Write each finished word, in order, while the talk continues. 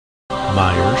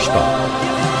Meyer Stahl.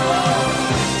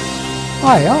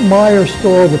 Hi, I'm Meyer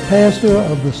Stahl, the pastor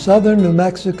of the Southern New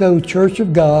Mexico Church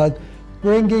of God,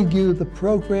 bringing you the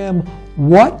program,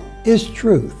 What is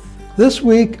Truth? This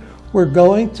week, we're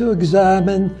going to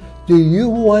examine, do you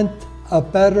want a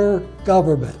better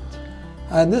government?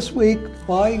 And this week,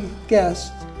 my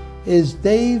guest is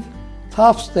Dave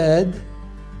Tofested,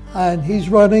 and he's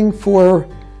running for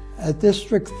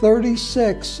District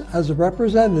 36 as a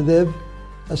representative,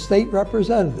 a state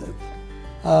representative.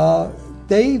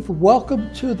 Dave,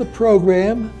 welcome to the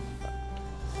program.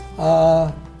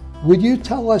 Would you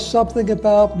tell us something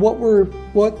about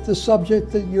what the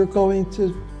subject that you're going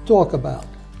to talk about?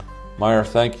 Meyer,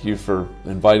 thank you for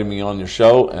inviting me on your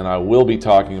show, and I will be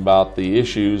talking about the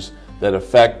issues that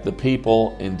affect the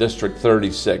people in District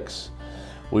 36.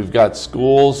 We've got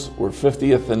schools, we're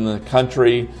 50th in the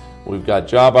country. We've got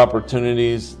job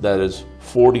opportunities that is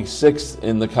 46th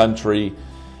in the country,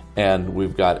 and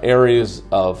we've got areas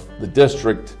of the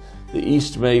district, the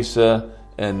East Mesa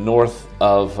and north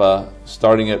of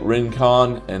starting at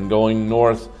Rincon and going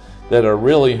north, that are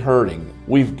really hurting.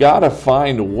 We've got to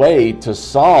find a way to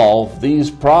solve these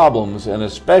problems, and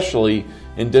especially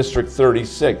in District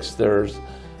 36.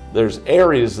 There's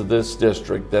areas of this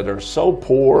district that are so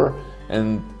poor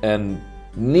and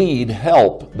need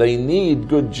help. They need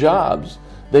good jobs.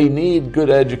 They need good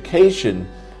education,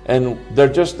 and they're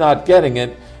just not getting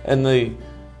it. And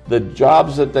the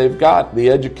jobs that they've got, the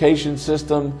education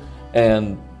system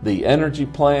and the energy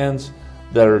plans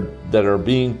that are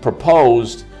being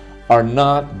proposed are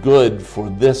not good for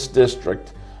this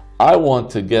district. I want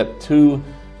to get to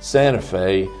Santa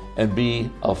Fe and be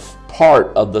a part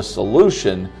of the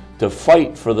solution to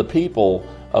fight for the people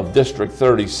of District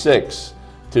 36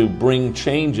 to bring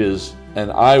changes,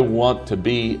 and I want to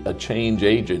be a change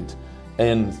agent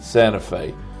in Santa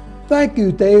Fe. Thank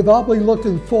you, Dave. I'll be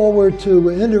looking forward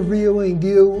to interviewing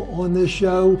you on this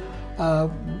show.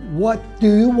 What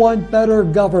do you want better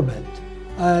government?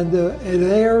 And it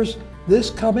airs this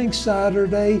coming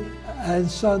Saturday and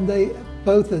Sunday,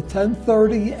 both at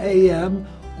 10:30 a.m.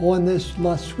 on this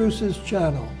Las Cruces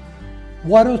Channel.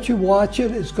 Why don't you watch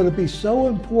it? It's going to be so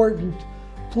important.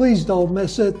 Please don't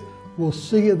miss it. We'll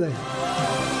see you there.